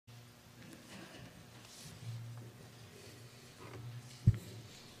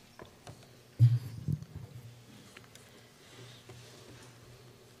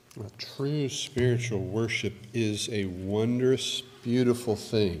A true spiritual worship is a wondrous, beautiful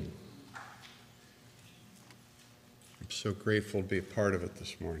thing. I'm so grateful to be a part of it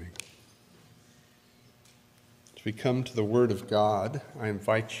this morning. As we come to the Word of God, I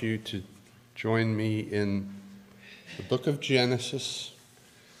invite you to join me in the book of Genesis,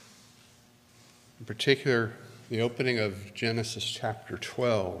 in particular, the opening of Genesis chapter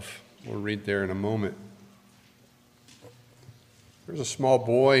 12. We'll read there in a moment. There was a small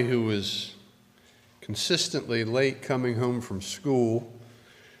boy who was consistently late coming home from school,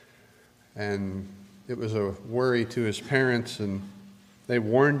 and it was a worry to his parents, and they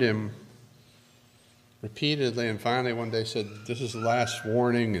warned him repeatedly, and finally one day said, "This is the last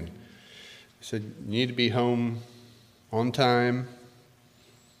warning," and he said, "You need to be home on time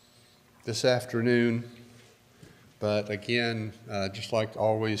this afternoon." But again, just like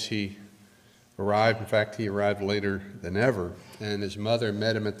always, he arrived. In fact, he arrived later than ever. And his mother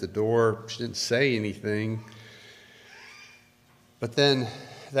met him at the door. She didn't say anything. But then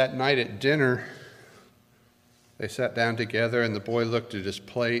that night at dinner, they sat down together, and the boy looked at his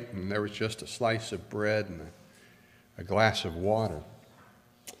plate, and there was just a slice of bread and a glass of water.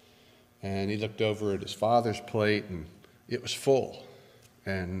 And he looked over at his father's plate, and it was full.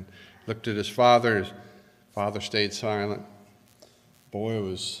 And looked at his father. His father stayed silent. The boy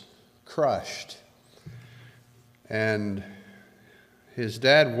was crushed. And his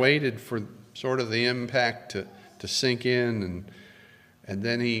dad waited for sort of the impact to sink in, and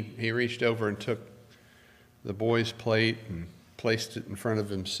then he reached over and took the boy's plate and placed it in front of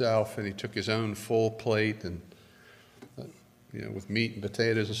himself, and he took his own full plate and with meat and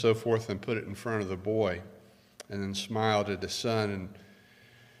potatoes and so forth, and put it in front of the boy, and then smiled at his son.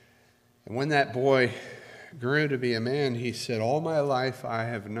 And when that boy grew to be a man, he said, "All my life I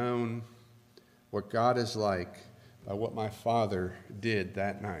have known what God is like by what my father did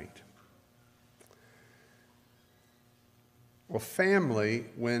that night." Well, family,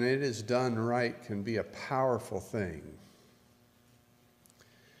 when it is done right, can be a powerful thing.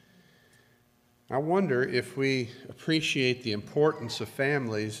 I wonder if we appreciate the importance of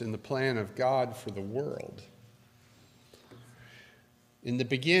families in the plan of God for the world. In the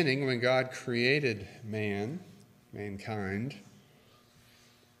beginning, when God created mankind,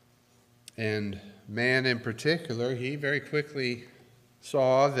 and man in particular, he very quickly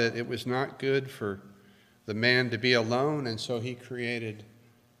saw that it was not good for the man to be alone, and so he created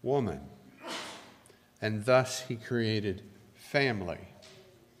woman. And thus he created family.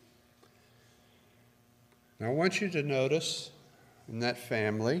 Now I want you to notice in that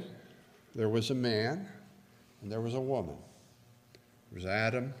family, there was a man and there was a woman. There was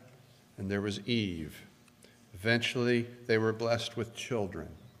Adam and there was Eve. Eventually, they were blessed with children.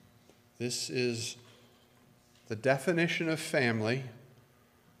 This is the definition of family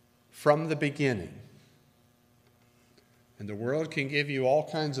from the beginning. And the world can give you all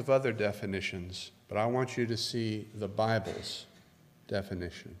kinds of other definitions, but I want you to see the Bible's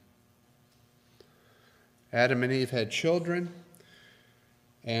definition. Adam and Eve had children,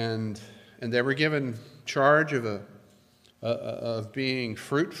 and they were given charge of being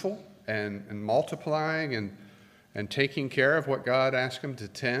fruitful and multiplying and taking care of what God asked them to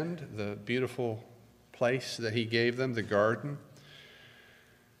tend, the beautiful place that he gave them, the garden.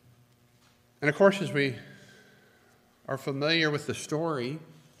 And of course, as we are familiar with the story,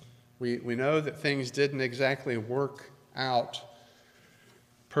 we know that things didn't exactly work out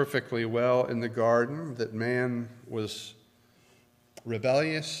perfectly well in the garden, that man was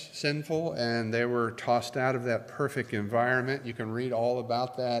rebellious, sinful, and they were tossed out of that perfect environment. You can read all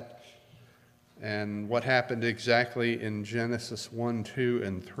about that and what happened exactly in Genesis 1, 2,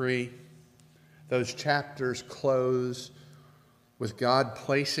 and 3. Those chapters close with God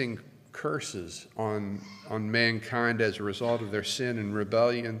placing curses on mankind as a result of their sin and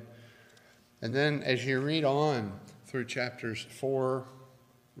rebellion. And then as you read on through chapters 4,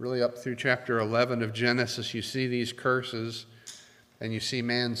 really up through chapter 11 of Genesis, you see these curses, and you see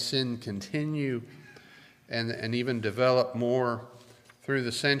man's sin continue and even develop more through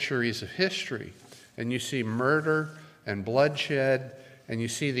the centuries of history. And you see murder and bloodshed, and you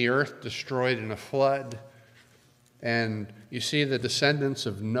see the earth destroyed in a flood, and you see the descendants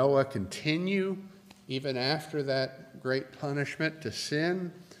of Noah continue even after that great punishment to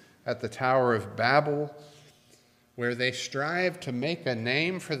sin at the Tower of Babel, where they strive to make a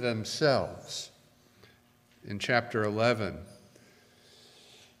name for themselves in chapter 11.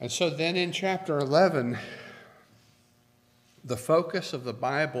 And so then in chapter 11, the focus of the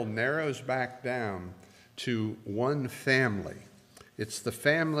Bible narrows back down to one family. It's the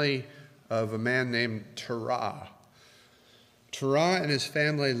family of a man named Terah. Terah and his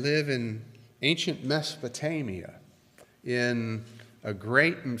family live in ancient Mesopotamia in a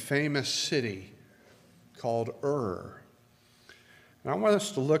great and famous city called Ur. And I want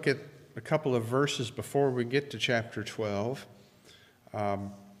us to look at a couple of verses before we get to chapter 12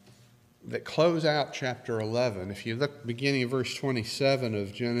 that close out chapter 11. If you look beginning of verse 27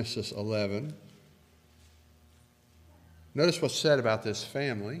 of Genesis 11, notice what's said about this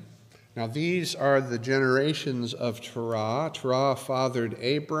family. Now these are the generations of Terah. Terah fathered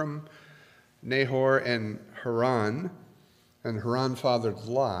Abram, Nahor, and Haran fathered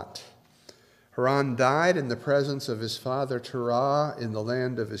Lot. Haran died in the presence of his father Terah in the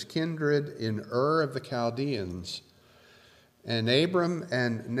land of his kindred in Ur of the Chaldeans. And Abram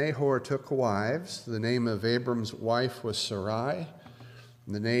and Nahor took wives. The name of Abram's wife was Sarai.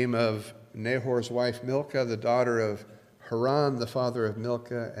 And the name of Nahor's wife Milcah, the daughter of Haran, the father of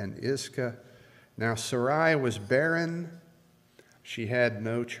Milcah and Iscah. Now Sarai was barren. She had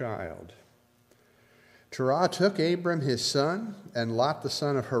no child. Terah took Abram his son, and Lot the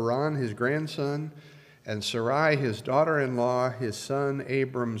son of Haran his grandson, and Sarai his daughter-in-law, his son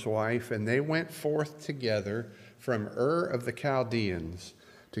Abram's wife, and they went forth together from Ur of the Chaldeans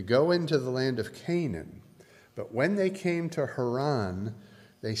to go into the land of Canaan. But when they came to Haran,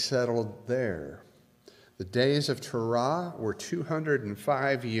 they settled there. The days of Terah were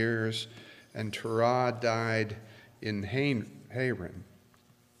 205 years, and Terah died in Haran.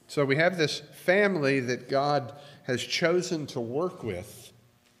 So we have this family that God has chosen to work with.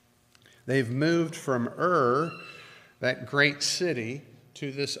 They've moved from Ur, that great city,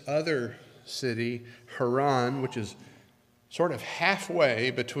 to this other city, Haran, which is sort of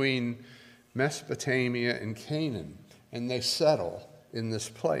halfway between Mesopotamia and Canaan, and they settle in this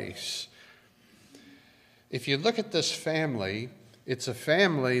place. If you look at this family, it's a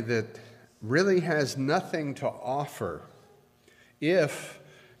family that really has nothing to offer if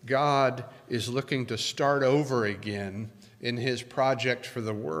God is looking to start over again in his project for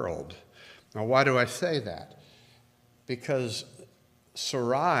the world. Now, why do I say that? Because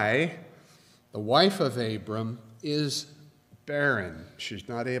Sarai, the wife of Abram, is barren. She's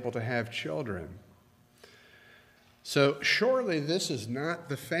not able to have children. So surely this is not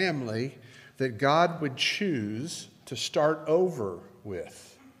the family that God would choose to start over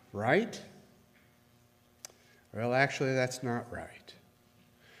with, right? Well, actually, that's not right.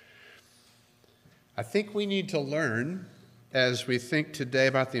 I think we need to learn, as we think today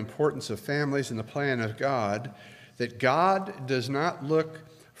about the importance of families and the plan of God, that God does not look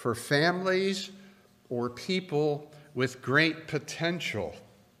for families or people with great potential.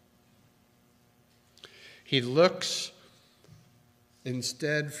 He looks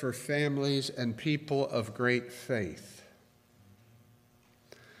instead for families and people of great faith.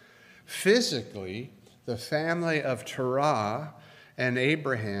 Physically, the family of Terah and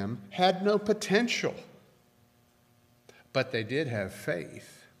Abraham had no potential, but they did have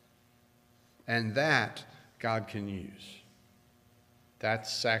faith, and that God can use.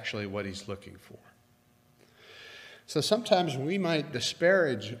 That's actually what he's looking for. So sometimes we might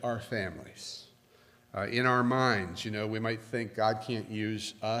disparage our families in our minds. You know, we might think God can't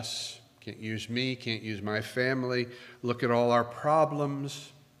use us, can't use me, can't use my family. Look at all our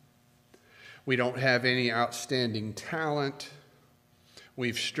problems. We don't have any outstanding talent.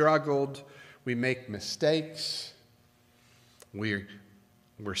 We've struggled. We make mistakes. We're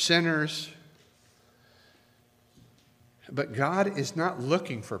sinners. But God is not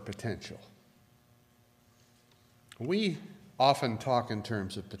looking for potential. We often talk in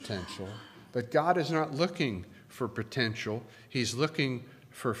terms of potential, but God is not looking for potential. He's looking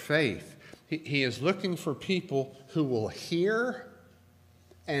for faith. He is looking for people who will hear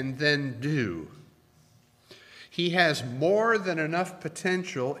and then do. He has more than enough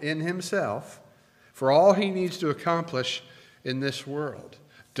potential in himself for all he needs to accomplish in this world.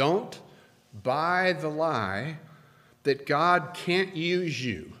 Don't buy the lie that God can't use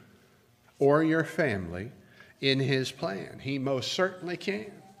you or your family in his plan. He most certainly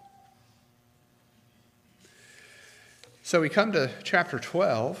can. So we come to chapter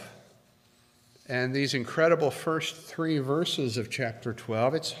 12, and these incredible first 3 verses of chapter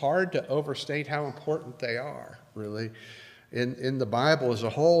 12, it's hard to overstate how important they are, really, in the Bible as a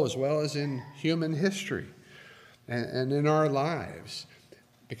whole, as well as in human history and in our lives.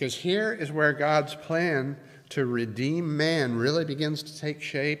 Because here is where God's plan to redeem man really begins to take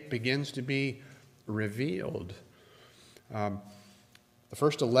shape, begins to be revealed. The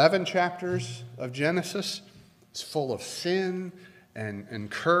first 11 chapters of Genesis is full of sin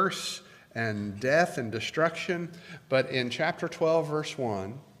and curse and death and destruction. But in chapter 12, verse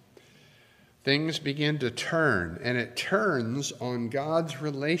 1, things begin to turn, and it turns on God's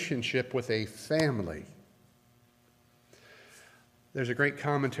relationship with a family. There's a great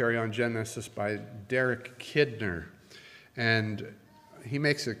commentary on Genesis by Derek Kidner, and he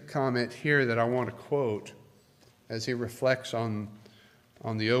makes a comment here that I want to quote as he reflects on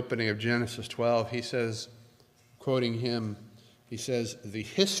the opening of Genesis 12. He says, quoting him, he says, "The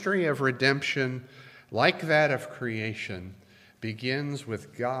history of redemption, like that of creation, begins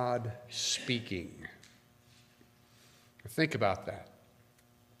with God speaking." Think about that.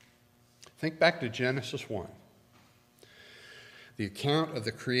 Think back to Genesis 1. The account of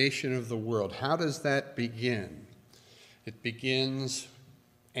the creation of the world. How does that begin? It begins,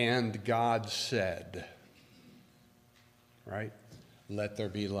 "And God said," right? "Let there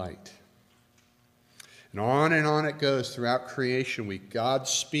be light." And on it goes throughout creation week. God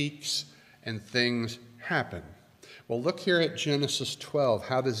speaks and things happen. Well, look here at Genesis 12.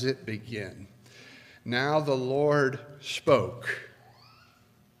 How does it begin? "Now the Lord spoke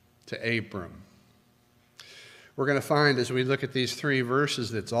to Abram." We're going to find as we look at these 3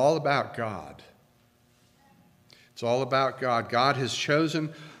 verses that it's all about God. It's all about God. God has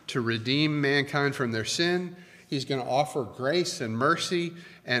chosen to redeem mankind from their sin. He's going to offer grace and mercy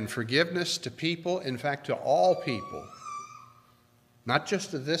and forgiveness to people, in fact, to all people. Not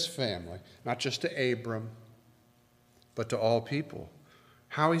just to this family, not just to Abram, but to all people.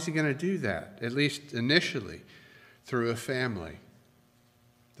 How is he going to do that? At least initially, through a family.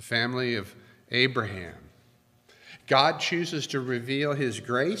 The family of Abraham. God chooses to reveal his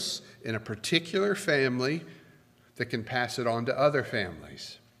grace in a particular family that can pass it on to other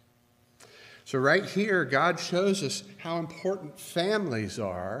families. So right here, God shows us how important families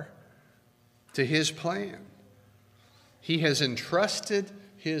are to his plan. He has entrusted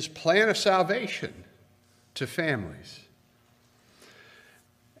his plan of salvation to families.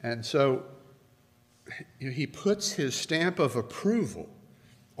 And so he puts his stamp of approval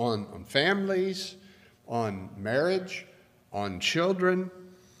on families, on marriage, on children.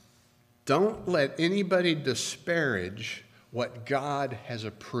 Don't let anybody disparage what God has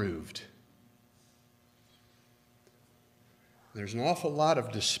approved. There's an awful lot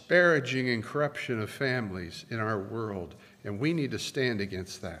of disparaging and corruption of families in our world, and we need to stand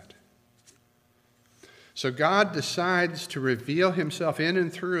against that. So God decides to reveal himself in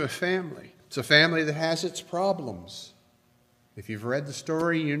and through a family. It's a family that has its problems. If you've read the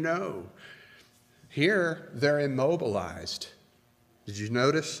story, you know. Here, they're immobilized. Did you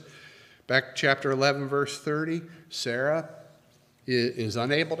notice? Back chapter 11, verse 30, Sarah is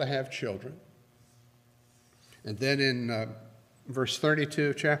unable to have children. And then in verse 32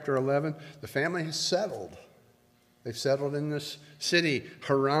 of chapter 11, the family has settled. They've settled in this city,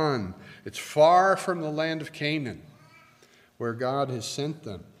 Haran. It's far from the land of Canaan, where God has sent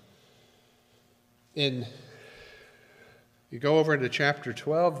them. You go over into chapter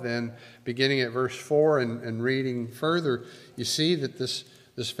 12 then, beginning at verse 4 and reading further, you see that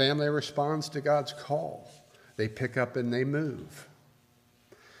this family responds to God's call. They pick up and they move.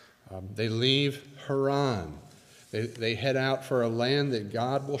 They leave Haran. They head out for a land that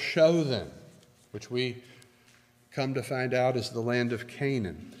God will show them, which we come to find out is the land of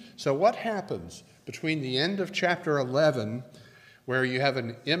Canaan. So what happens between the end of chapter 11, where you have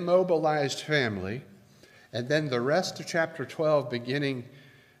an immobilized family, and then the rest of chapter 12, beginning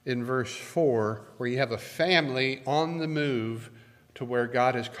in verse 4, where you have a family on the move to where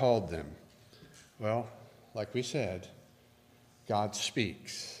God has called them? Well, like we said, God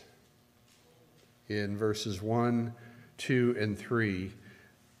speaks in verses 1, 2, and 3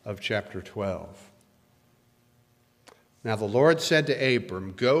 of chapter 12. "Now the Lord said to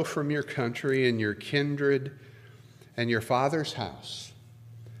Abram, 'Go from your country and your kindred and your father's house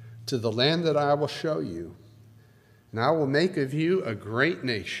to the land that I will show you. And I will make of you a great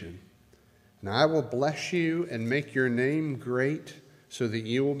nation, and I will bless you and make your name great so that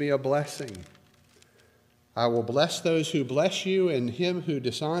you will be a blessing. I will bless those who bless you, and him who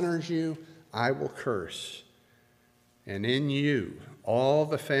dishonors you I will curse. And in you all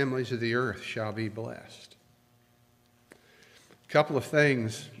the families of the earth shall be blessed.'" A couple of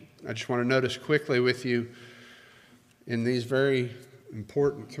things I just want to notice quickly with you in these very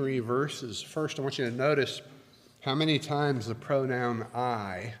important 3 verses. First, I want you to notice how many times the pronoun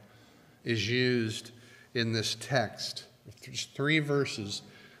I is used in this text. There's 3 verses,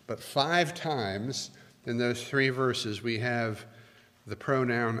 but 5 times in those 3 verses we have the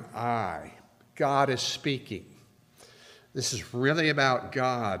pronoun I. God is speaking. This is really about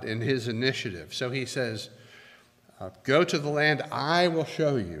God and his initiative. So he says, "Go to the land I will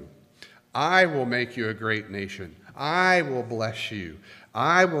show you. I will make you a great nation. I will bless you.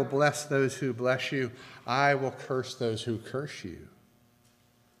 I will bless those who bless you. I will curse those who curse you.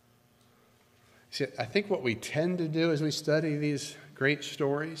 See, I think what we tend to do as we study these great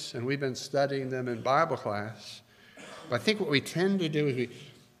stories, and we've been studying them in Bible class, but I think what we tend to do is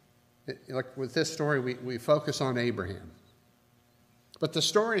like with this story, we focus on Abraham. But the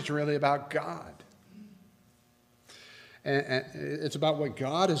story is really about God. And it's about what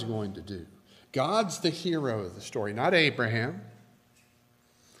God is going to do. God's the hero of the story, not Abraham.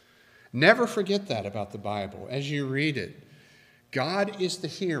 Never forget that about the Bible as you read it. God is the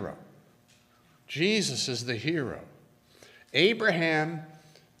hero. Jesus is the hero. Abraham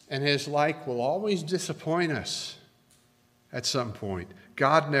and his like will always disappoint us at some point.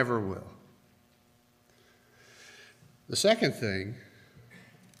 God never will. The second thing,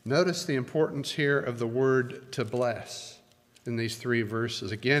 notice the importance here of the word to bless in these 3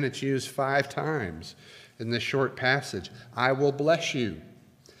 verses. Again, it's used 5 times in this short passage. I will bless you.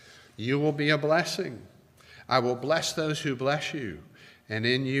 You will be a blessing. I will bless those who bless you, and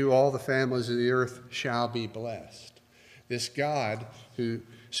in you all the families of the earth shall be blessed. This God who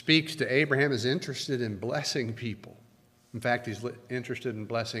speaks to Abraham is interested in blessing people. In fact, he's interested in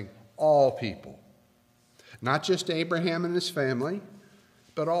blessing all people. Not just Abraham and his family,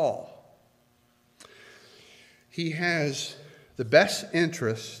 but all. He has the best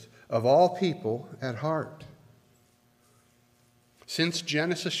interest of all people at heart. Since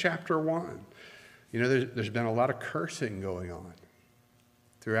Genesis chapter 1, there's been a lot of cursing going on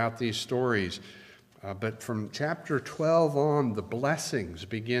throughout these stories. But from chapter 12 on, the blessings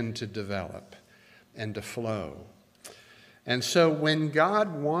begin to develop and to flow. And so when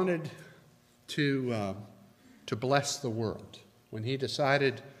God wanted to bless the world, when he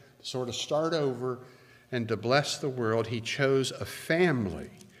decided to sort of start over and to bless the world, he chose a family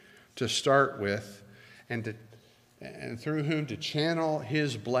to start with and through whom to channel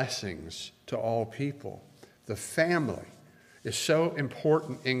his blessings to all people. The family is so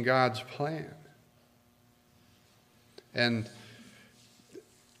important in God's plan. And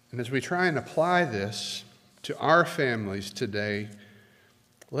as we try and apply this to our families today,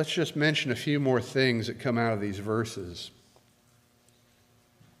 let's just mention a few more things that come out of these verses.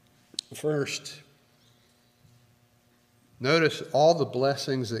 First, notice all the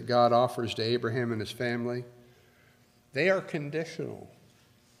blessings that God offers to Abraham and his family. They are conditional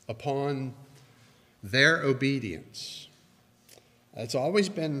upon their obedience. It's always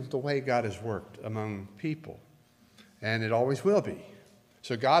been the way God has worked among people, and it always will be.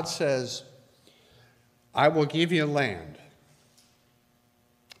 So God says, I will give you land,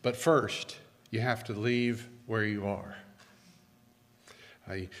 but first you have to leave where you are.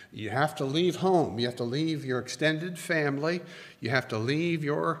 You have to leave home. You have to leave your extended family. You have to leave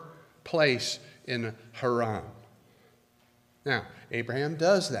your place in Haran. Now, Abraham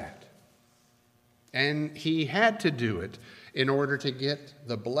does that. And he had to do it in order to get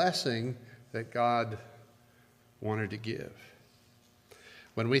the blessing that God wanted to give.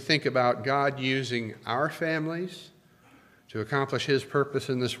 When we think about God using our families to accomplish his purpose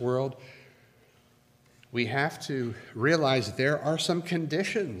in this world, we have to realize there are some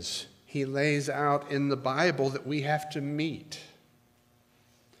conditions he lays out in the Bible that we have to meet.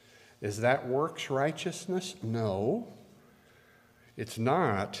 Is that works righteousness? No, it's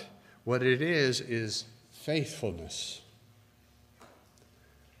not. What it is faithfulness.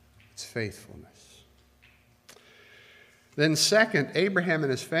 It's faithfulness. Then second, Abraham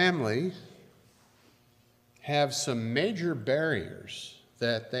and his family have some major barriers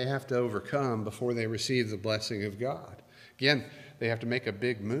that they have to overcome before they receive the blessing of God. Again, they have to make a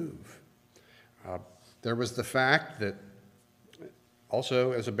big move. There was the fact that,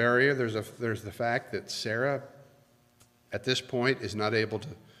 also as a barrier, there's the fact that Sarah, at this point, is not able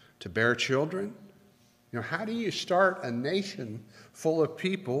to bear children. How do you start a nation full of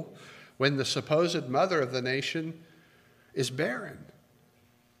people when the supposed mother of the nation is barren?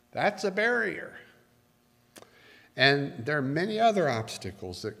 That's a barrier. And there are many other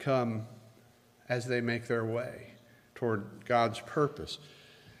obstacles that come as they make their way toward God's purpose.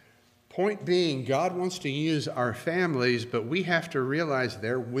 Point being, God wants to use our families, but we have to realize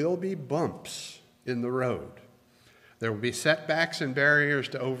there will be bumps in the road. There will be setbacks and barriers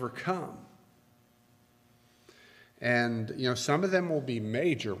to overcome. And, some of them will be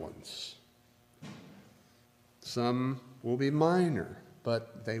major ones. Some will be minor,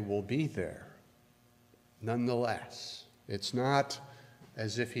 but they will be there. Nonetheless, it's not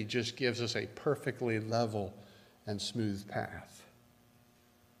as if he just gives us a perfectly level and smooth path.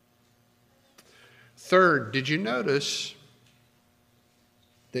 Third, did you notice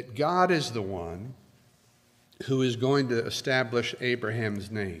that God is the one who is going to establish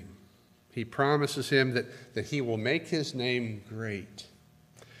Abraham's name. He promises him that he will make his name great.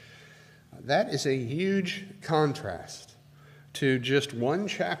 That is a huge contrast to just one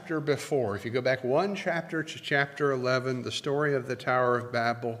chapter before. If you go back one chapter to chapter 11, the story of the Tower of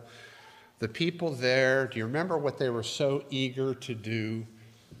Babel, the people there, do you remember what they were so eager to do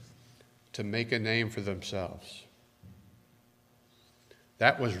to make a name for themselves?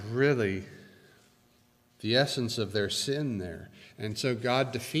 That was really the essence of their sin there. And so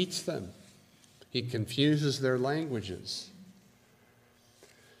God defeats them. He confuses their languages.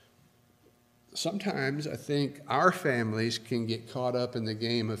 Sometimes I think our families can get caught up in the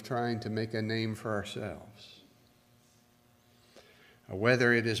game of trying to make a name for ourselves.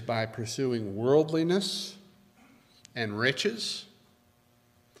 Whether it is by pursuing worldliness and riches,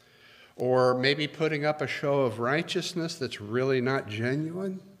 or maybe putting up a show of righteousness that's really not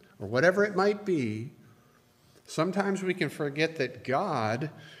genuine, or whatever it might be, sometimes we can forget that God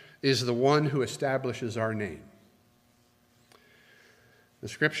is the one who establishes our name. The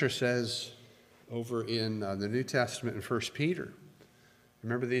scripture says over in the New Testament in 1 Peter,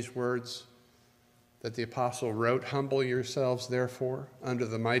 remember these words that the apostle wrote, "Humble yourselves, therefore, under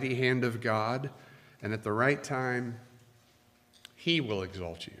the mighty hand of God, and at the right time, he will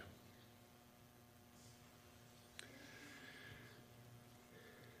exalt you."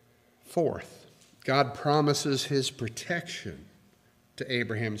 Fourth, God promises his protection to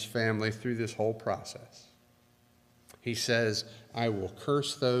Abraham's family through this whole process. He says, "I will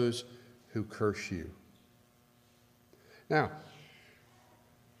curse those who curse you." Now,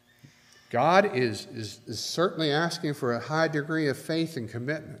 God is certainly asking for a high degree of faith and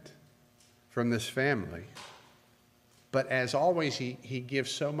commitment from this family. But as always, he gives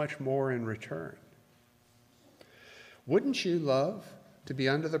so much more in return. Wouldn't you love to be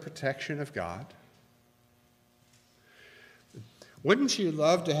under the protection of God? Wouldn't you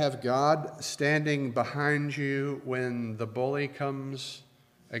love to have God standing behind you when the bully comes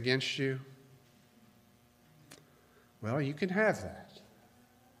against you? Well, you can have that.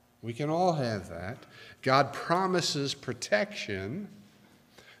 We can all have that. God promises protection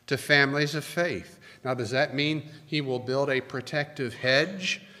to families of faith. Now, does that mean he will build a protective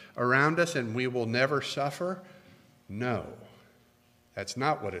hedge around us and we will never suffer? No, that's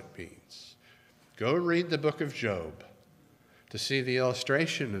not what it means. Go read the book of Job to see the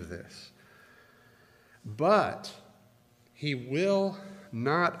illustration of this. But he will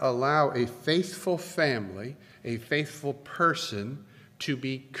not allow a faithful family, a faithful person, to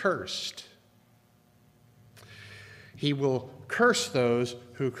be cursed. He will curse those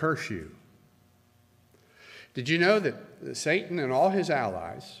who curse you. Did you know that Satan and all his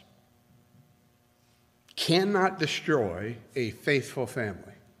allies cannot destroy a faithful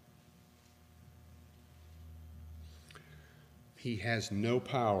family? He has no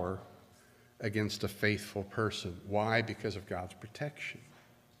power against a faithful person. Why? Because of God's protection.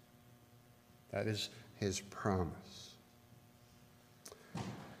 That is his promise.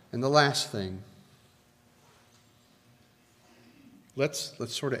 And the last thing, let's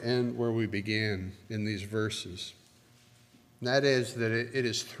sort of end where we began in these verses. And that is that it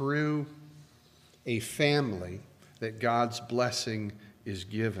is through a family that God's blessing is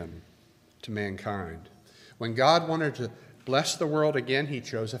given to mankind. When God wanted to bless the world again, he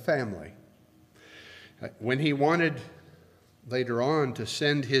chose a family. When he wanted later on to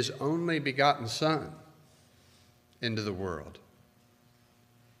send his only begotten Son into the world,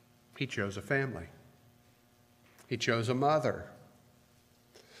 he chose a family. He chose a mother,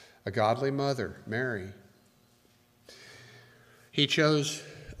 a godly mother, Mary. He chose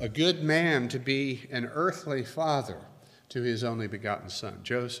a good man to be an earthly father to his only begotten son,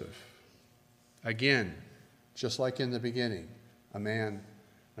 Joseph. Again, just like in the beginning, a man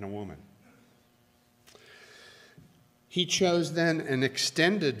and a woman. He chose then an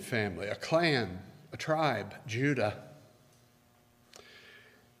extended family, a clan, a tribe, Judah.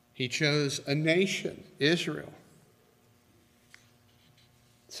 He chose a nation, Israel.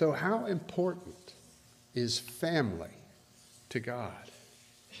 So how important is family to God?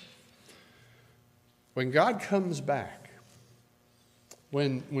 When God comes back,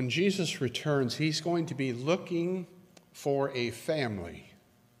 when Jesus returns, he's going to be looking for a family.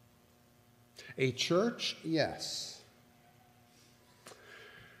 A church, yes.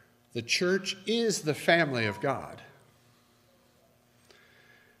 The church is the family of God.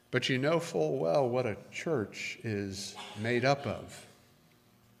 But you know full well what a church is made up of.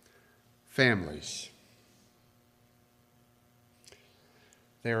 Families.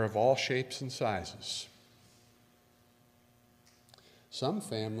 They are of all shapes and sizes. Some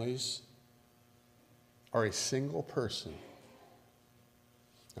families are a single person.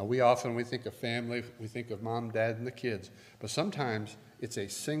 Now, we think of family, we think of mom, dad, and the kids, but sometimes it's a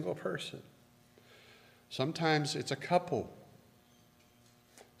single person. Sometimes it's a couple.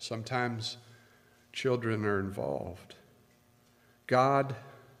 Sometimes children are involved. God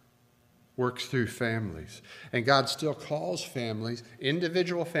works through families, and God still calls families,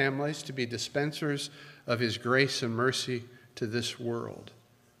 individual families, to be dispensers of His grace and mercy to this world.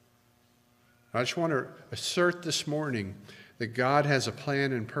 I just want to assert this morning that God has a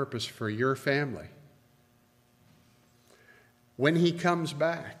plan and purpose for your family. When He comes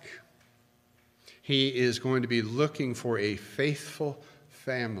back, He is going to be looking for a faithful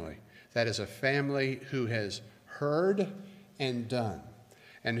family. That is a family who has heard and done,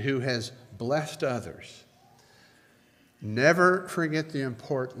 and who has blessed others. Never forget the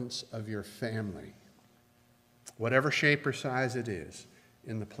importance of your family, whatever shape or size it is,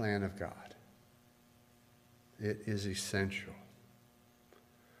 in the plan of God. It is essential.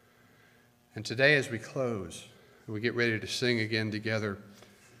 And today, as we close, and we get ready to sing again together,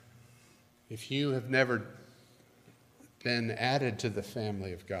 if you have never been added to the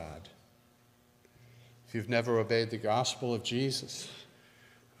family of God, if you've never obeyed the gospel of Jesus,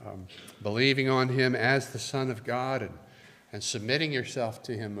 believing on Him as the Son of God and submitting yourself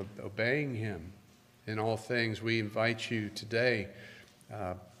to Him, obeying Him in all things, we invite you today.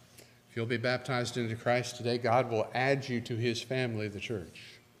 If you'll be baptized into Christ today, God will add you to His family, the church.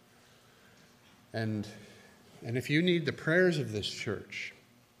 And if you need the prayers of this church,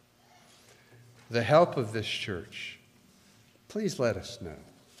 the help of this church, please let us know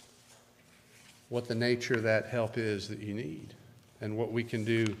what the nature of that help is that you need and what we can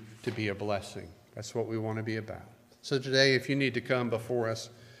do to be a blessing. That's what we want to be about. So today, if you need to come before us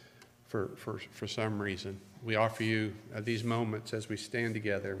for some reason, we offer you these moments as we stand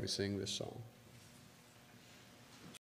together and we sing this song.